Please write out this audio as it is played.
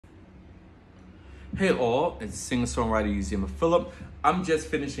Hey all, it's singer-songwriter Uzima Phillip. I'm just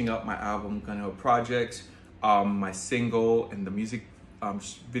finishing up my album kind of projects, my single and the music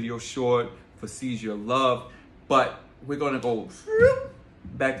video short for Seize Your Love. But we're gonna go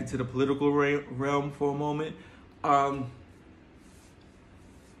back into the political realm for a moment. I'm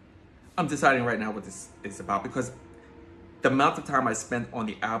deciding right now what this is about because the amount of time I spent on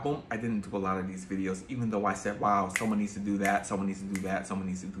the album, I didn't do a lot of these videos, even though I said, wow, someone needs to do that, someone needs to do that, someone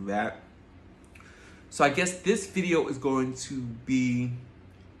needs to do that. So I guess this video is going to be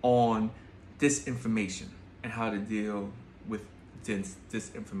on disinformation and how to deal with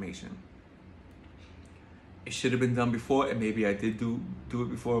disinformation. It should have been done before, and maybe I did do it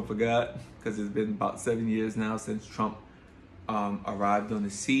before and forgot, because it's been about 7 years now since Trump arrived on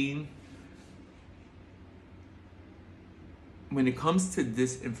the scene. When it comes to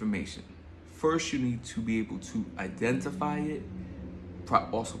disinformation, first you need to be able to identify it,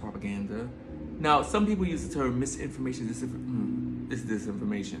 also propaganda. Now, some people use the term misinformation, it's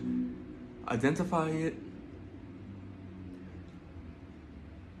disinformation. Identify it.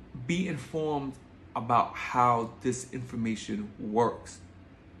 Be informed about how disinformation works.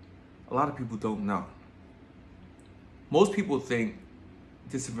 A lot of people don't know. Most people think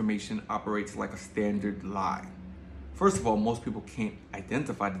disinformation operates like a standard lie. First of all, most people can't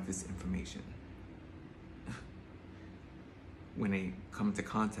identify the disinformation when they come into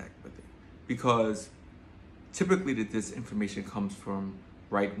contact with it. Because typically the disinformation comes from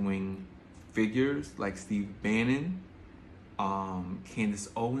right-wing figures like Steve Bannon, Candace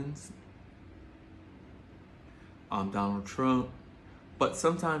Owens, Donald Trump. But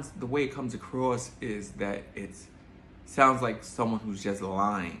sometimes the way it comes across is that it sounds like someone who's just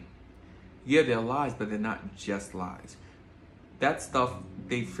lying. Yeah, they're lies, but they're not just lies. That stuff,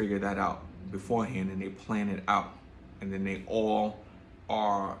 they figure that out beforehand and they plan it out. And then they all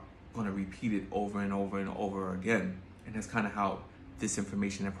are going to repeat it over and over and over again. And that's kind of how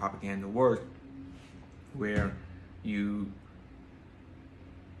disinformation and propaganda work, where you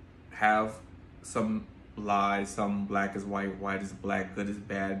have some lies, some black is white, white is black, good is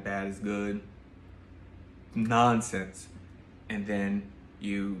bad, bad is good, nonsense. And then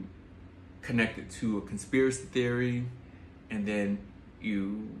you connect it to a conspiracy theory, and then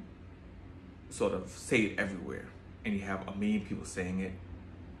you sort of say it everywhere. And you have a million people saying it.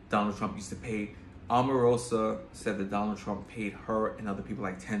 Donald Trump used to pay, Omarosa said that Donald Trump paid her and other people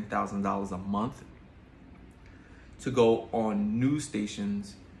like $10,000 a month to go on news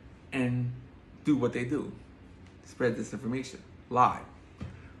stations and do what they do, spread disinformation, lie.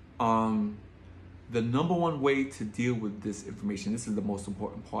 The number one way to deal with disinformation, this is the most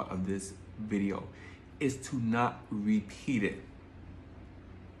important part of this video, is to not repeat it.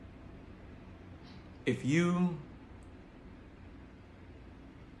 If you,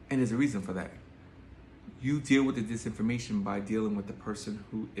 and there's a reason for that. You deal with the disinformation by dealing with the person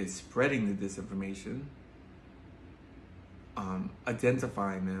who is spreading the disinformation,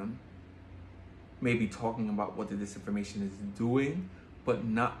 identifying them, maybe talking about what the disinformation is doing, but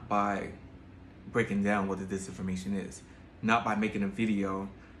not by breaking down what the disinformation is, not by making a video.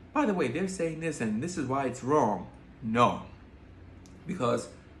 By the way, they're saying this and this is why it's wrong. No, because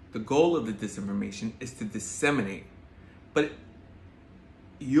the goal of the disinformation is to disseminate, but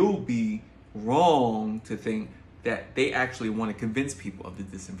you'll be wrong to think that they actually want to convince people of the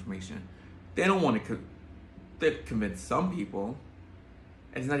disinformation. They don't want to they convince some people.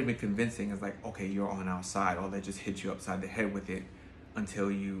 It's not even convincing. It's like, okay, you're on our side, or they just hit you upside the head with it until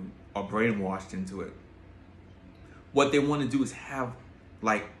you are brainwashed into it. What they want to do is have,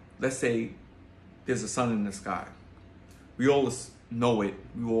 like, let's say there's a sun in the sky. We all know it.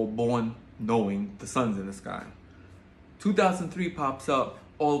 We were all born knowing the sun's in the sky. 2003 pops up.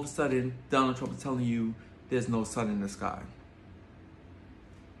 All of a sudden, Donald Trump is telling you there's no sun in the sky.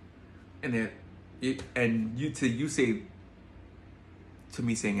 And then, you say to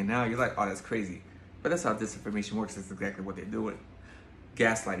me saying it now, you're like, oh, that's crazy. But that's how disinformation works. That's exactly what they're doing.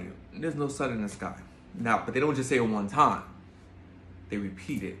 Gaslighting you. There's no sun in the sky. Now, but they don't just say it one time. They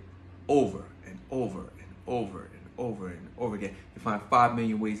repeat it over and over and over and over and over again. They find 5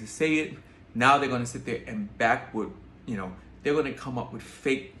 million ways to say it. Now they're going to sit there and backward, they're going to come up with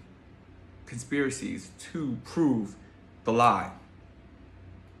fake conspiracies to prove the lie.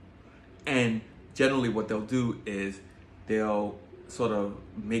 And generally what they'll do is they'll sort of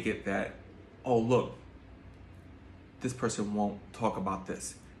make it that, oh, look, this person won't talk about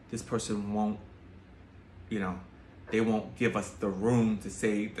this. This person won't, they won't give us the room to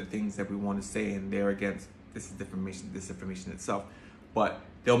say the things that we want to say, and they're against disinformation itself. But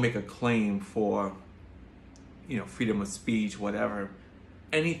they'll make a claim for, freedom of speech, whatever,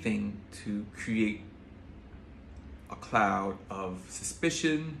 anything to create a cloud of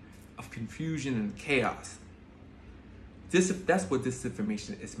suspicion, of confusion, and chaos. That's what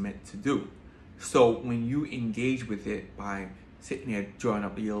disinformation is meant to do. So when you engage with it by sitting there drawing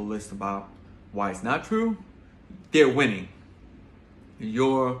up a little list about why it's not true, they're winning.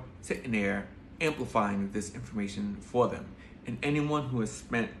 You're sitting there amplifying this information for them. And anyone who has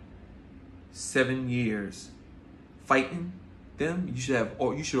spent 7 years fighting them,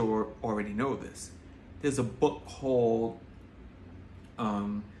 you should already know this. There's a book called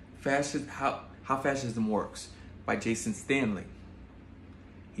How Fascism Works by Jason Stanley.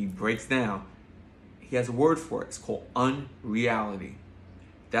 He breaks down. He has a word for it. It's called unreality.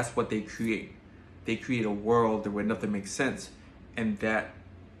 That's what they create. They create a world where nothing makes sense, and that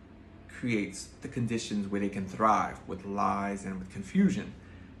creates the conditions where they can thrive with lies and with confusion.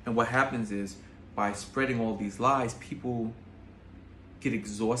 And what happens is, by spreading all these lies, people get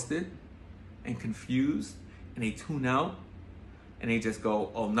exhausted and confused, and they tune out, and they just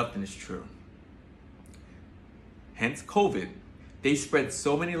go, oh, nothing is true. Hence COVID. They spread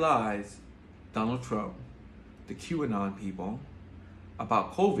so many lies, Donald Trump, the QAnon people,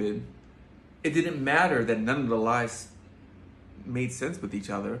 about COVID, it didn't matter that none of the lies made sense with each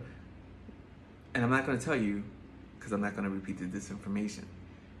other. And I'm not going to tell you, because I'm not going to repeat the disinformation.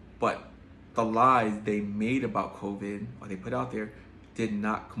 But the lies they made about COVID, or they put out there, did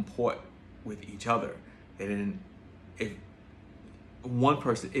not comport with each other. They didn't,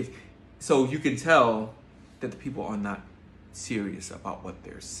 so you can tell that the people are not serious about what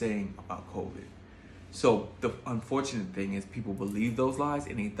they're saying about COVID. So the unfortunate thing is people believe those lies,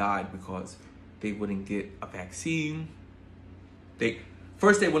 and they died because they wouldn't get a vaccine.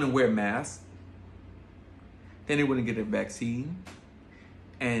 First they wouldn't wear masks, then they wouldn't get a vaccine,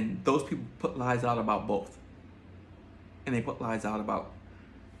 and those people put lies out about both. And they put lies out about,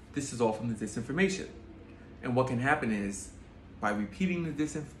 this is all from the disinformation. And what can happen is, by repeating the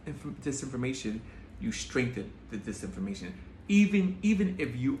disinformation, you strengthen the disinformation. Even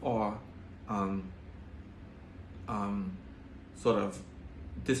if you are sort of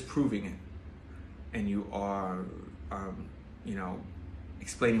disproving it, and you are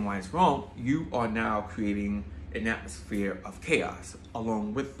explaining why it's wrong, you are now creating an atmosphere of chaos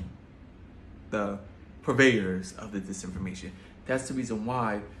along with the purveyors of the disinformation. That's the reason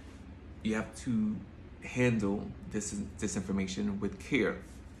why you have to handle this disinformation with care.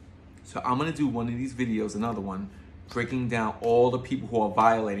 So I'm gonna do one of these videos, another one, breaking down all the people who are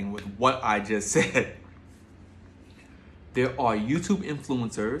violating with what I just said. There are YouTube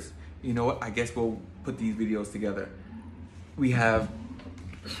influencers. You know what? I guess we'll put these videos together. We have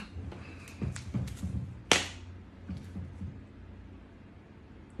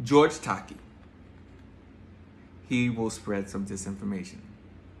George Takei. He will spread some disinformation.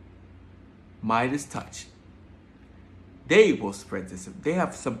 Midas Touch. They will spread this. They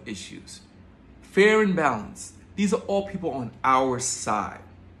have some issues. Fair and Balanced. These are all people on our side.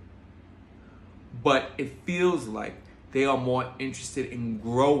 But it feels like they are more interested in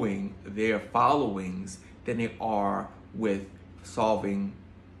growing their followings than they are with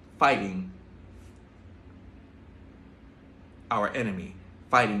fighting our enemy,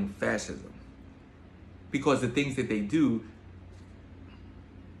 fighting fascism. Because the things that they do,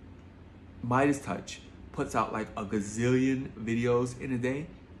 Midas Touch puts out like a gazillion videos in a day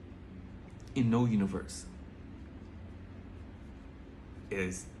in no universe.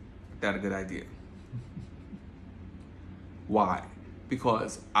 Is that a good idea? Why?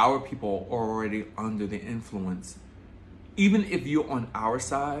 Because our people are already under the influence. Even if you're on our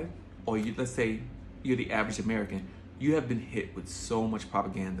side, or let's say you're the average American, you have been hit with so much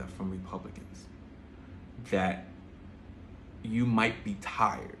propaganda from Republicans that you might be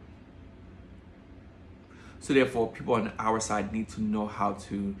tired. So therefore, people on our side need to know how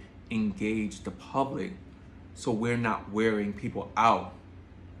to engage the public, so we're not wearing people out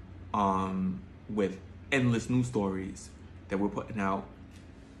with endless news stories that we're putting out.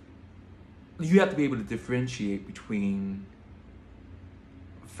 You have to be able to differentiate between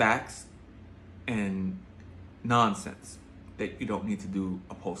facts and nonsense that you don't need to do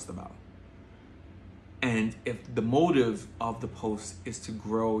a post about. And if the motive of the post is to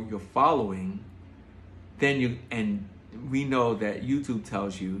grow your following, and we know that YouTube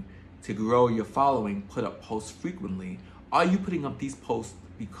tells you to grow your following, put up posts frequently. Are you putting up these posts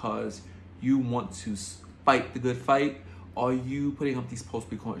because you want to fight the good fight? Or are you putting up these posts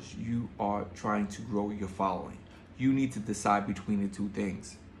because you are trying to grow your following? You need to decide between the two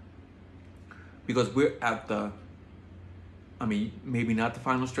things. Because we're at maybe not the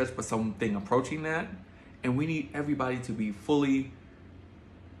final stretch, but something approaching that. And we need everybody to be fully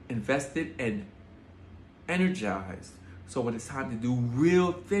invested and energized. So when it's time to do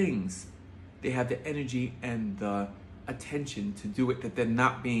real things, they have the energy and the attention to do it, that they're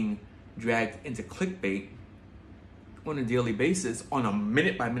not being dragged into clickbait on a daily basis, on a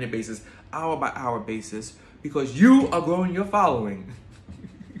minute by minute basis, hour by hour basis, because you are growing your following.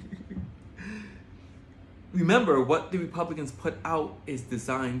 Remember, what the Republicans put out is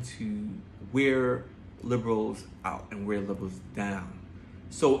designed to wear liberals out and wear liberals down.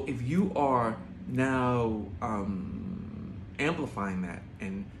 So if you are now amplifying that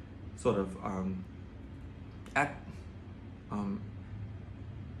and sort of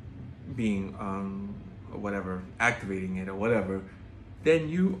activating it or whatever, then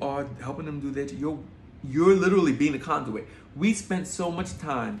you are helping them do that. You're literally being a conduit. We spent so much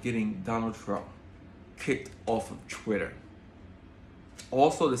time getting Donald Trump kicked off of Twitter.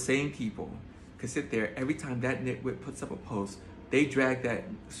 Also, the same people can sit there every time that nitwit puts up a post, they drag that,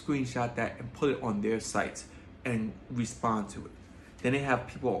 screenshot that, and put it on their sites and respond to it. Then they have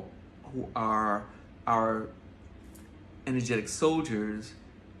people who are our energetic soldiers.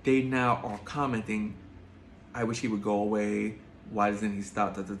 They now are commenting, "I wish he would go away. Why doesn't he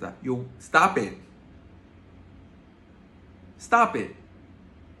stop?" Da, da, da. Yo, stop it. Stop it.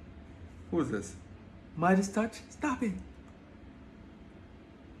 Who is this? Midas Touch? Stop it.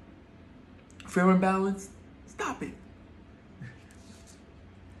 Fair and Balanced? Stop it.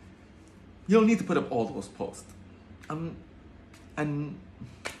 You don't need to put up all those posts.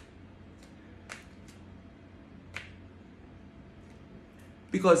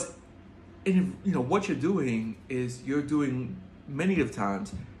 Because what you're doing is you're doing many of the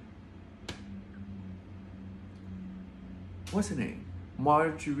times. What's her name?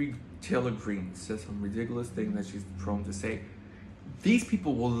 Marjorie Taylor Greene says some ridiculous thing that she's prone to say. These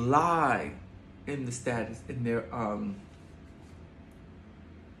people will lie in the status, in their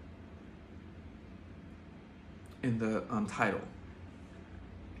title,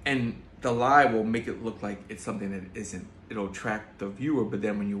 and the lie will make it look like it's something that it isn't. It'll attract the viewer, but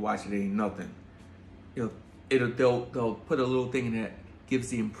then when you watch it, ain't nothing. They'll put a little thing in that gives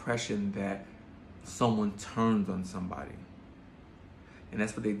the impression that someone turned on somebody. And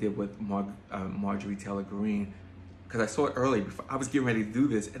that's what they did with Marjorie Taylor Greene. Because I saw it early before I was getting ready to do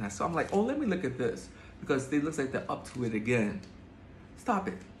this, and I'm like, oh, let me look at this, because it looks like they're up to it again. Stop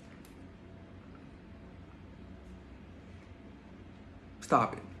it.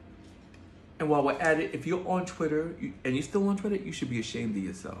 Stop it. And while we're at it, if you're on Twitter and you're still on Twitter, you should be ashamed of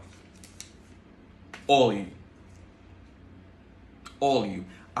yourself. All of you. All of you.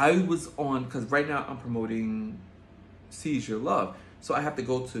 I was on, because right now I'm promoting Seize Your Love. So I have to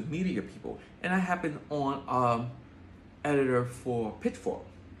go to media people. And I happened on editor for Pitchfork.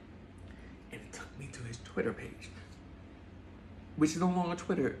 And it took me to his Twitter page, which is no longer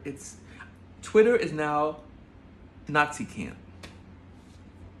Twitter. Twitter is now Nazi camp.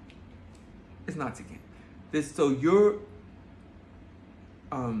 It's Nazi camp. So your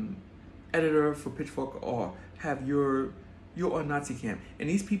editor for Pitchfork or you're on Nazi camp. And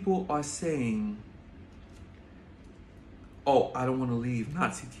these people are saying, oh, I don't want to leave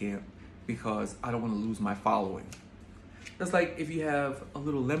Nazi camp because I don't want to lose my following. That's like if you have a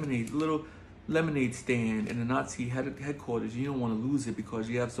little lemonade stand in the Nazi headquarters, you don't want to lose it because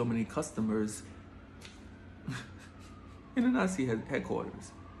you have so many customers in the Nazi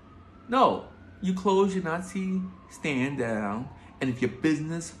headquarters. No, you close your Nazi stand down, and if your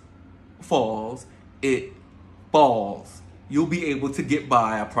business falls, it falls. You'll be able to get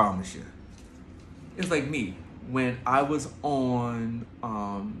by, I promise you. It's like me. When I was on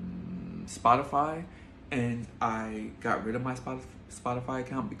Spotify and I got rid of my Spotify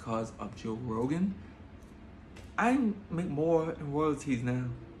account because of Joe Rogan, I make more in royalties now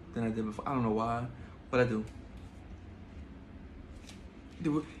than I did before. I don't know why, but I do.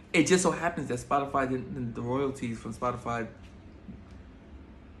 It just so happens that Spotify the royalties from Spotify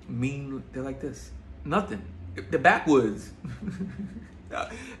they're like this. Nothing. They're backwards.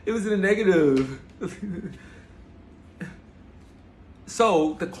 It was in a negative.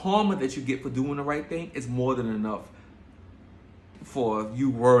 So the karma that you get for doing the right thing is more than enough for you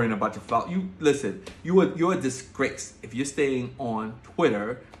worrying about your follow. You're a disgrace if you're staying on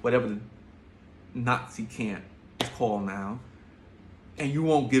Twitter, whatever the Nazi camp is called now, and you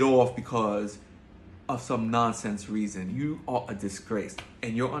won't get off because of some nonsense reason. You are a disgrace,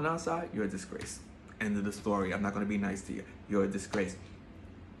 and you're on our side. You're a disgrace. End of the story. I'm not going to be nice to you. You're a disgrace.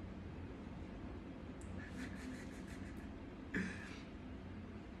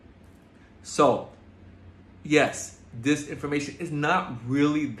 So, yes, disinformation is not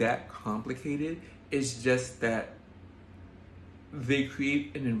really that complicated. It's just that they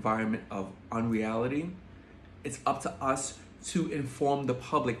create an environment of unreality. It's up to us to inform the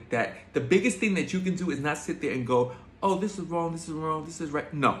public that the biggest thing that you can do is not sit there and go, oh, this is wrong, this is wrong, this is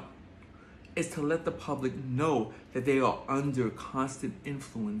right. No. It's to let the public know that they are under constant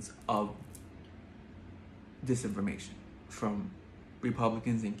influence of disinformation from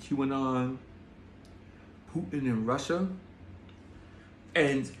Republicans in QAnon, Putin in Russia,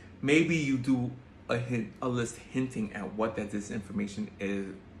 and maybe you do a list hinting at what that disinformation is,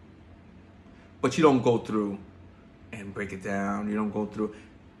 but you don't go through and break it down. You don't go through.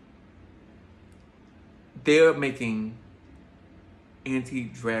 They're making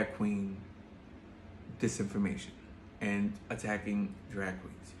anti-drag queen disinformation and attacking drag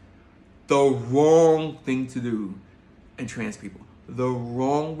queens. The wrong thing to do, and trans people. The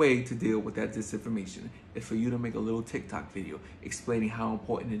wrong way to deal with that disinformation is for you to make a little TikTok video explaining how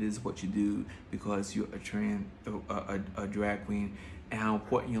important it is what you do because you're a drag queen, and how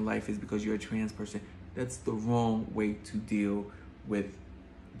important your life is because you're a trans person. That's the wrong way to deal with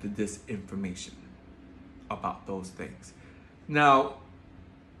the disinformation about those things. Now,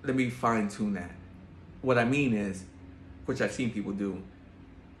 let me fine tune that. What I mean is, which I've seen people do,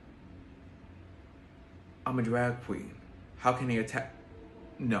 I'm a drag queen. How can they attack?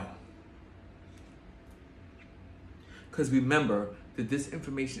 No. Because remember, that this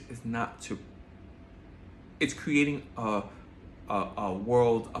information is not to, it's creating a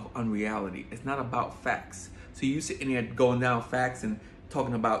world of unreality. It's not about facts. So you sitting there going down facts and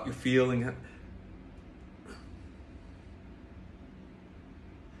talking about your feeling.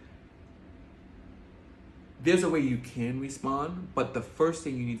 There's a way you can respond, but the first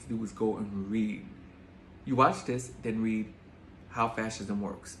thing you need to do is go and read. You watch this, then read how fascism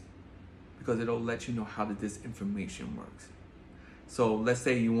works, because it'll let you know how the disinformation works. So let's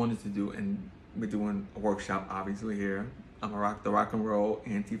say you wanted to do, and we're doing a workshop obviously here. I'm the rock and roll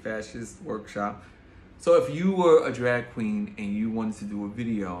anti-fascist workshop. So if you were a drag queen and you wanted to do a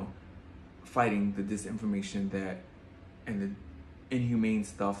video fighting the disinformation that and the inhumane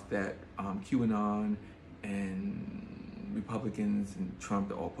stuff that QAnon and Republicans and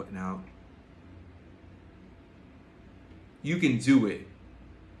Trump are all putting out, you can do it,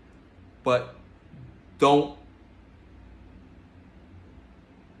 but don't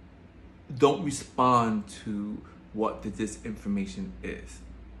respond to what the disinformation is.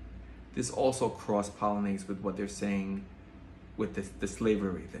 This also cross-pollinates with what they're saying with the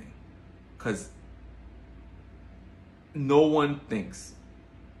slavery thing, because no one believes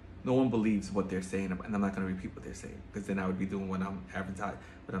what they're saying, and I'm not going to repeat what they're saying, because then I would be doing what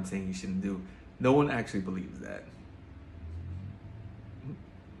I'm saying you shouldn't do. No one actually believes that.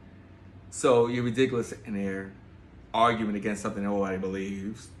 So you're ridiculous in there arguing against something nobody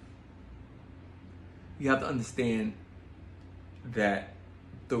believes. You have to understand that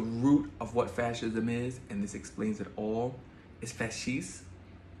the root of what fascism is, and this explains it all, is fascis.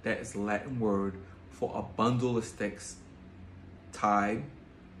 That is a Latin word for a bundle of sticks tied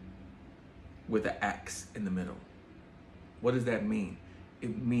with an axe in the middle. What does that mean?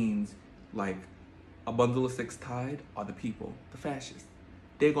 It means like a bundle of sticks tied are the people, the fascists.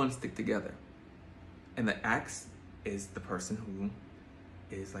 They're going to stick together. And the axe is the person who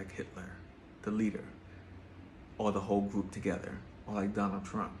is like Hitler, the leader, or the whole group together, or like Donald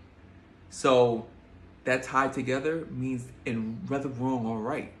Trump. So that tied together means, in whether wrong or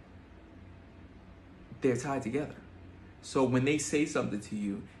right, they're tied together. So when they say something to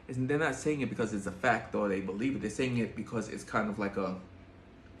you, they're not saying it because it's a fact or they believe it. They're saying it because it's kind of like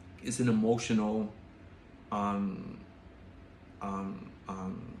it's an emotional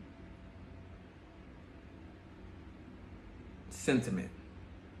sentiment.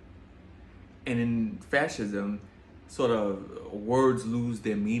 And in fascism, sort of words lose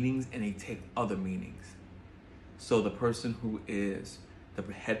their meanings and they take other meanings. So the person who is the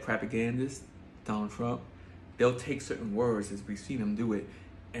head propagandist, Donald Trump, they'll take certain words, as we've seen them do it,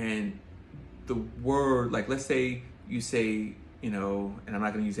 and the word, like let's say you say, and I'm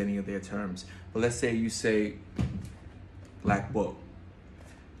not going to use any of their terms, but let's say you say black book.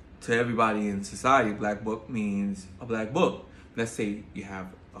 To everybody in society, black book means a black book. Let's say you have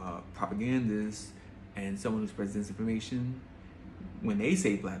propagandists and someone who spreads disinformation. When they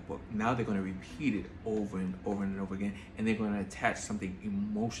say black book, now they're going to repeat it over and over and over again, and they're going to attach something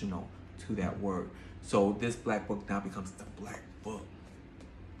emotional to that word. So this black book now becomes the black book.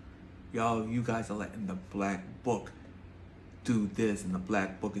 Y'all, you guys are letting the black book do this, and the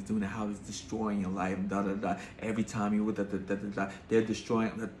black book is doing how it's destroying your life, da da da. Every time you with they're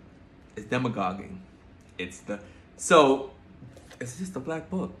destroying. It's demagoguing. So it's just a black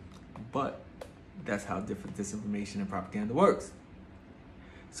book, but that's how different disinformation and propaganda works.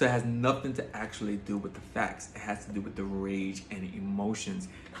 So it has nothing to actually do with the facts. It has to do with the rage and emotions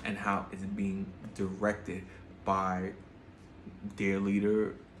and how it's being directed by their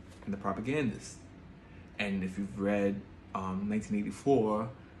leader and the propagandists. And if you've read 1984,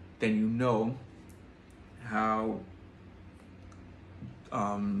 then you know how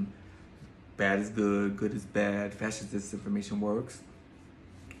bad is good, good is bad, fascist disinformation works.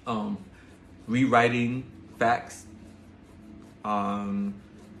 Rewriting facts, all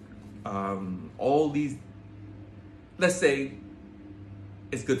these, let's say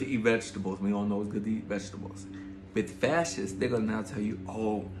it's good to eat vegetables. We all know it's good to eat vegetables. With fascists, they're gonna now tell you,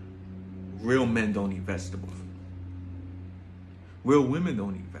 oh, real men don't eat vegetables. Real women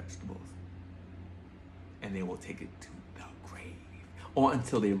don't eat vegetables. And they will take it to the grave. Or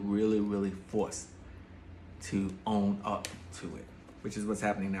until they're really, really forced to own up to it, which is what's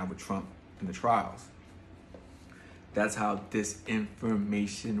happening now with Trump and the trials. That's how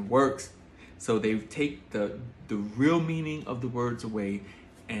disinformation works. So they take the real meaning of the words away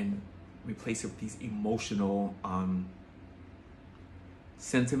and replace it with these emotional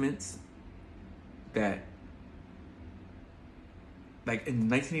sentiments that, like in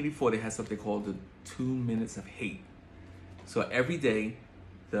 1984, they had something called the 2 minutes of hate. So every day,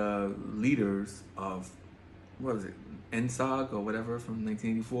 the leaders of, what was it, NSOG or whatever from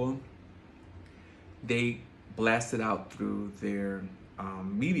 1984, they blasted out through their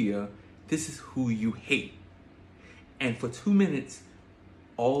media, this is who you hate. And for 2 minutes,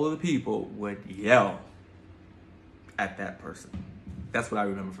 all of the people would yell at that person. That's what I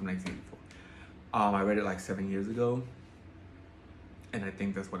remember from 1984. I read it like 7 years ago. And I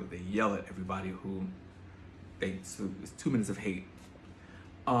think that's what they yell at everybody who so it's 2 minutes of hate.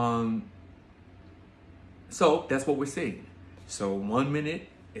 So that's what we're seeing. So 1 minute,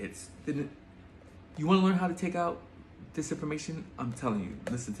 you want to learn how to take out disinformation? I'm telling you,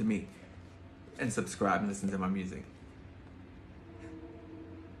 listen to me and subscribe and listen to my music.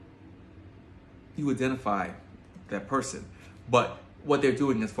 You identify that person. But what they're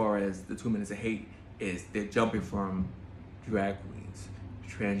doing as far as the 2 minutes of hate is they're jumping from drag queens,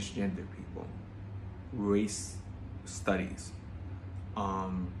 transgender people, race studies,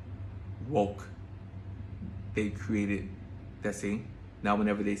 woke. They created that thing. Now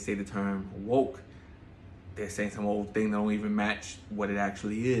whenever they say the term woke, they're saying some old thing that don't even match what it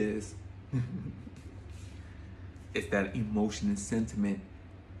actually is. It's that emotion and sentiment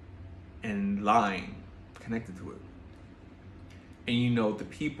and lying connected to it. And you know, the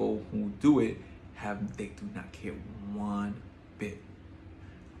people who do it they do not care one bit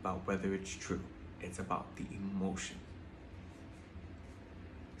about whether it's true. It's about the emotion.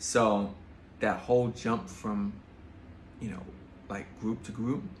 So that whole jump from, like group to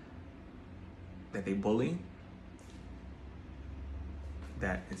group that they bully,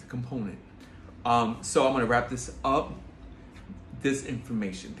 that is a component. So I'm gonna wrap this up.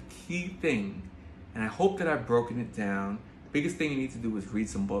 Disinformation, the key thing, and I hope that I've broken it down. Biggest thing you need to do is read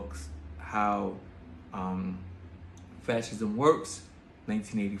some books, how fascism works,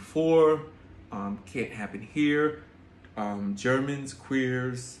 1984, Can't Happen Here, Germans,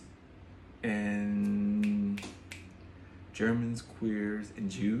 Queers, and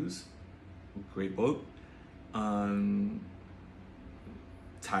Jews, great book.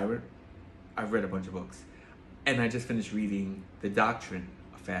 Tyrant, I've read a bunch of books. And I just finished reading The Doctrine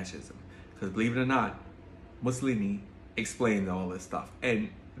of Fascism. Because believe it or not, Mussolini explained all this stuff. And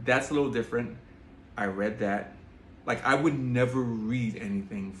that's a little different. I read that. Like, I would never read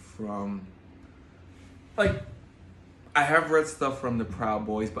anything from, like, I have read stuff from the Proud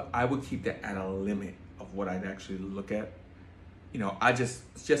Boys, but I would keep that at a limit of what I'd actually look at. I just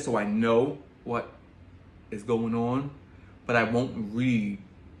so I know what is going on, but I won't read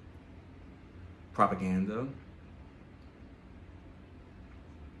propaganda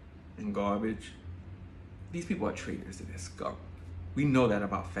and garbage. These people are traitors to their scum. We know that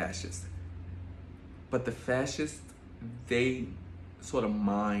about fascists. But the fascists, they sort of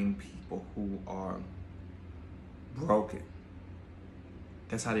mine people who are broken.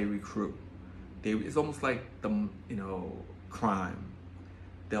 That's how they recruit. It's almost like the, crime.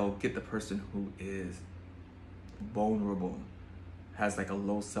 They'll get the person who is vulnerable, has like a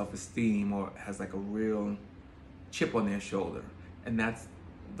low self-esteem, or has like a real chip on their shoulder. And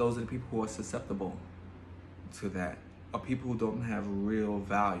those are the people who are susceptible to that, or people who don't have real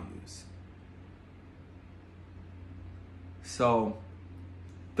values. So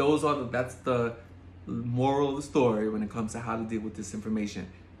that's the moral of the story when it comes to how to deal with disinformation.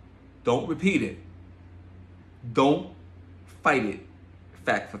 Don't repeat it. Don't fight it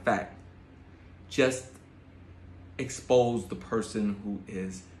fact for fact. Just expose the person who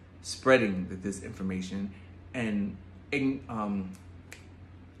is spreading the disinformation and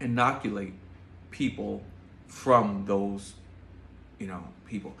inoculate people from those,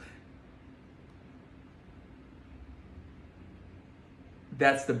 people.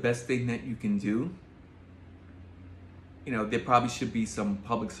 That's the best thing that you can do. There probably should be some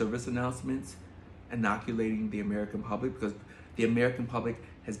public service announcements inoculating the American public, because the American public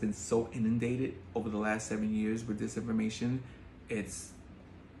has been so inundated over the last 7 years with disinformation. It's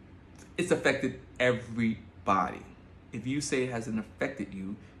affected everybody. If you say it hasn't affected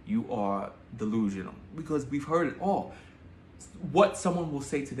you, you are delusional, because we've heard it all. What someone will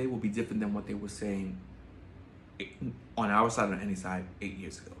say today will be different than what they were saying on our side or any side 8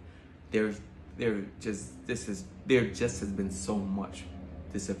 years ago. There just has been so much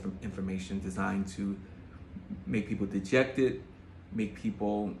disinformation designed to make people dejected, make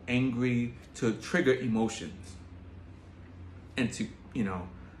people angry, to trigger emotions, and to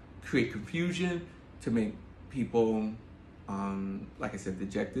create confusion, to make people like I said,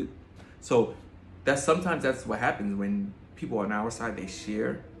 dejected. So sometimes that's what happens when people on our side, they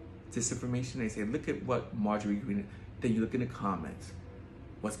share disinformation. They say, look at what Marjorie Green. Then you look in the comments,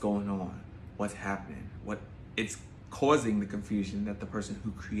 what's going on, what's happening, what it's causing the confusion that the person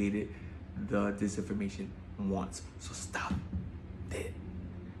who created the disinformation wants. So stop it.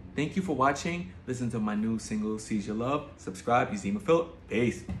 Thank you for watching. Listen to my new single, Seize Your Love. Subscribe, Uzima Philip.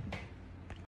 Peace.